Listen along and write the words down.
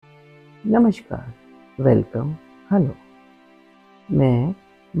नमस्कार, welcome, hello. मैं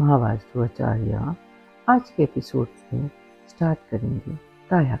महावास्तु आचार्य आज के एपिसोड में स्टार्ट करेंगे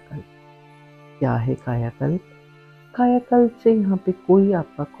कायाकल्प। क्या है कायाकल्प? कायाकल्प से यहाँ पे कोई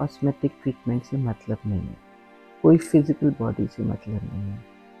आपका कॉस्मेटिक ट्रीटमेंट से मतलब नहीं है, कोई फिजिकल बॉडी से मतलब नहीं है।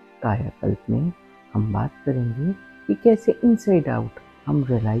 कायाकल्प में हम बात करेंगे कि कैसे इनसाइड आउट हम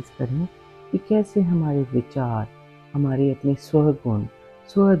रियलाइज़ करें कि कैसे हमारे विचार, हमारे अपने स्वगुण,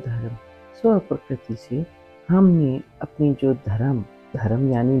 स्वधर्म, स्व प्रकृति से हमने अपनी जो धर्म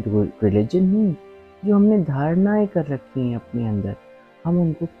यानी रिलीजन नहीं, जो हमने धारणाएं कर रखी हैं अपने अंदर, हम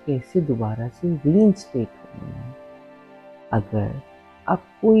उनको कैसे दोबारा से रीइंस्टेट करना है। अगर आप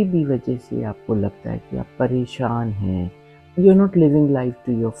कोई भी वजह से आपको लगता है कि आप परेशान हैं, you are not living life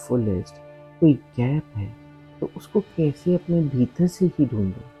to your fullest, कोई गैप है, तो उसको कैसे अपने भीतर से ही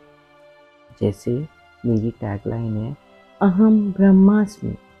ढूंढें। जैसे मेरी टैगलाइन है, अहम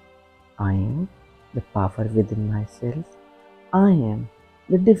ब्रह्मास्मि। I am the power within myself. I am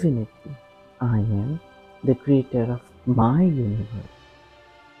the divinity. I am the creator of my universe.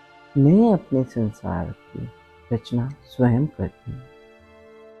 मैं अपने संसार की रचना स्वयं करती हूँ।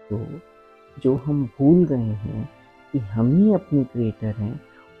 तो जो हम भूल गए हैं कि हम ही अपने क्रिएटर हैं,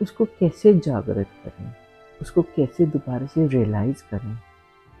 उसको कैसे जागृत करें, उसको कैसे दोबारा से रियलाइज़ करें,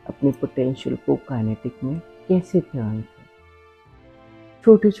 अपने पोटेंशियल को काइनेटिक में कैसे टर्न करें।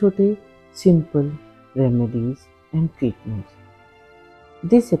 छोटे छोटे simple remedies and treatments.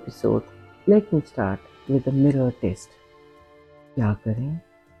 This episode, let me start with a mirror test. क्या करें?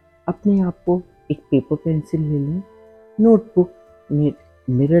 अपने आप को एक पेपर पेंसिल ले लें, नोटबुक में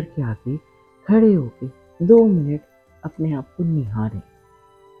मिरर के आगे खड़े होके 2 मिनट अपने आप को निहारें।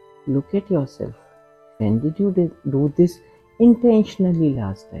 Look at yourself. When did you do this intentionally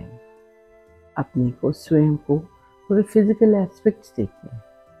last time? अपने को स्वयं को थोड़े फिजिकल एस्पेक्ट्स देखें।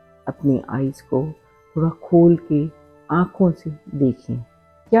 अपनी आइज़ को थोड़ा खोल के आँखों से देखें,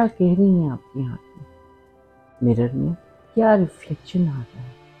 क्या कह रही हैं आपकी आँखें। मिरर में क्या रिफ्लेक्शन आ रहा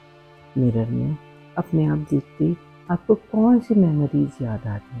है। मिरर में अपने आप देखते आपको कौन सी मेमोरीज याद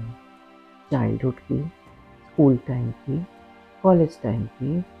आती हैं, चाइल्डहुड की, स्कूल टाइम की, कॉलेज टाइम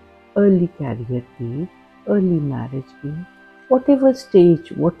की, अर्ली कैरियर की, अर्ली मैरिज की, whatever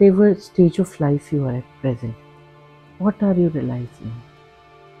stage of life you are at present, what are you realizing?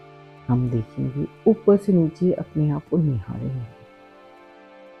 हम देखेंगे ऊपर से नीचे अपने आप को निहारेंगे।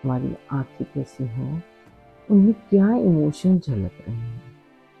 हमारी आँखें कैसी हैं, उनमें क्या इमोशन झलक रहे हैं।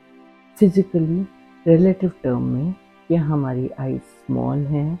 फिजिकली रिलेटिव टर्म में क्या हमारी आईज स्मॉल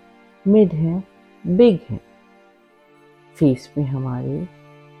हैं, मिड हैं, बिग हैं। फेस में हमारे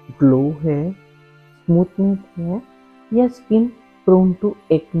ग्लो है, स्मूथनेस है, या skin prone to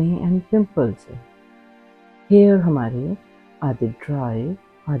acne and pimples है। हेयर हमारे आधे ड्राई,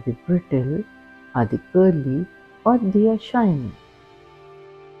 आधे ब्रिटल, आधे कर्ली और दे आर शाइनी।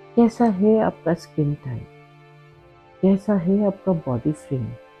 कैसा है आपका स्किन टाइप, कैसा है आपका body frame,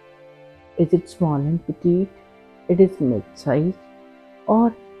 is it small and petite, it is mid size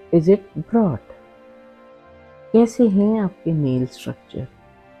और इज इट ब्रॉड। कैसे हैं आपके नेल स्ट्रक्चर,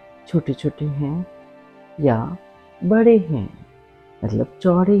 छोटे छोटे हैं या बड़े हैं, मतलब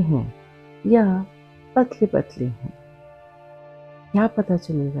चौड़े हैं या पतले पतले हैं। क्या पता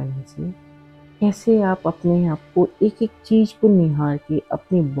चलेगा इनसे कैसे आप अपने आप को एक एक चीज़ को निहार के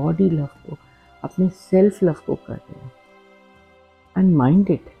अपनी बॉडी लव को, अपने सेल्फ लव को कर रहे हैं। And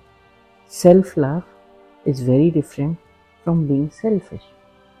mind it, self love is very different from being selfish.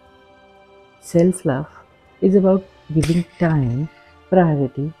 Self love is about giving time,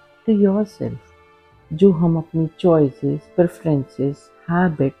 priority to your self. जो हम अपनी चॉइसेस, प्रेफरेंसेस,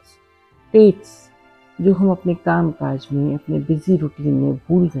 हैबिट्स, टेट्स जो हम अपने काम काज में, अपने बिजी रूटीन में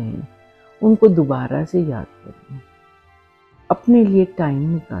भूल गए हैं, उनको दोबारा से याद करें, अपने लिए टाइम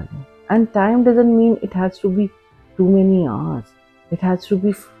निकालें। And time doesn't mean it has to be to many hours, it has to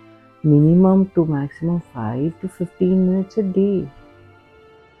be minimum to maximum 5 to 15 minutes a day.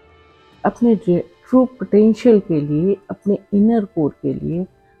 अपने ट्रू पोटेंशियल के लिए, अपने इनर कोर के लिए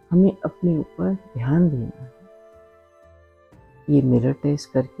हमें अपने ऊपर ध्यान देना है। ये मिरर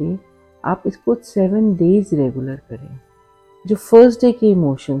टेस्ट करके आप इसको 7 डेज रेगुलर करें। जो फर्स्ट डे के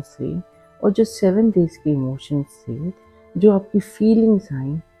इमोशंस थे और जो 7 डेज के इमोशंस थे, जो आपकी फीलिंग्स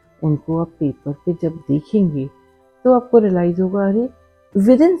आई, उनको आप पेपर पे जब देखेंगे तो आपको रियलाइज़ होगा, अरे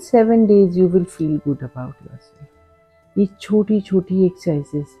with in 7 days you will feel good about yourself. ये छोटी छोटी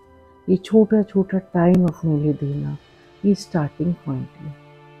एक्सरसाइजेस, ये छोटा छोटा टाइम अपने लिए देना, ये स्टार्टिंग पॉइंट है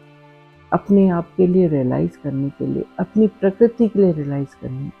अपने आप के लिए रियलाइज़ करने के लिए, अपनी प्रकृति के लिए रियलाइज़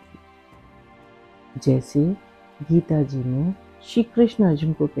करने के लिए। जैसे गीता जी में श्री कृष्ण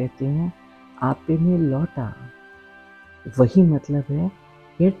अर्जुन को कहते हैं आपे में लौटा। वही मतलब है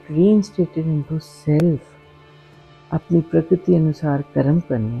गेट रीइंस्टेटेड इनटू सेल्फ। अपनी प्रकृति अनुसार कर्म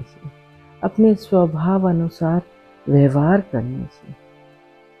करने से, अपने स्वभाव अनुसार व्यवहार करने से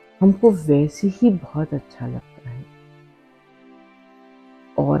हमको वैसे ही बहुत अच्छा लगता है।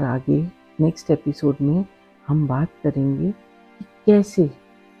 और आगे नेक्स्ट एपिसोड में हम बात करेंगे कि कैसे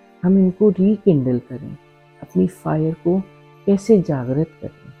हम इनको रीकिंडल करें, अपनी फायर को कैसे जागृत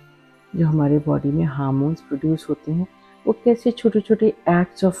करें। जो हमारे बॉडी में हार्मोन्स प्रोड्यूस होते हैं वो कैसे छोटे छोटे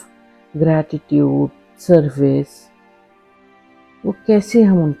एक्ट्स ऑफ ग्रैटिट्यूड, सर्विस, वो कैसे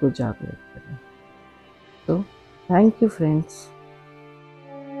हम उनको जागृत करें। तो थैंक यू फ्रेंड्स।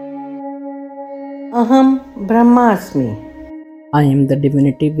 अहम ब्रह्मास्मि। I am the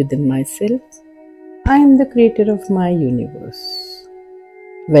divinity within myself. I am the creator of my universe.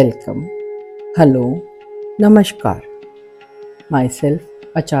 Welcome. Hello. Namaskar. Myself,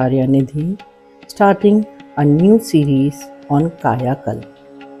 Acharya Nidhi, starting a new series on Kayakalp.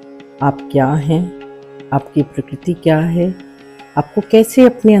 आप क्या हैं? आपकी प्रकृति क्या है? आपको कैसे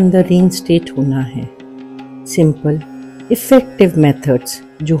अपने अंदर रीइंस्टेट होना है? सिंपल, इफ़ेक्टिव मेथड्स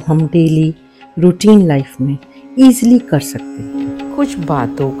जो हम डेली रूटीन लाइफ में ईजिली कर सकते हैं। कुछ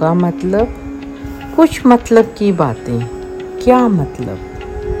बातों का मतलब, कुछ मतलब की बातें। क्या मतलब?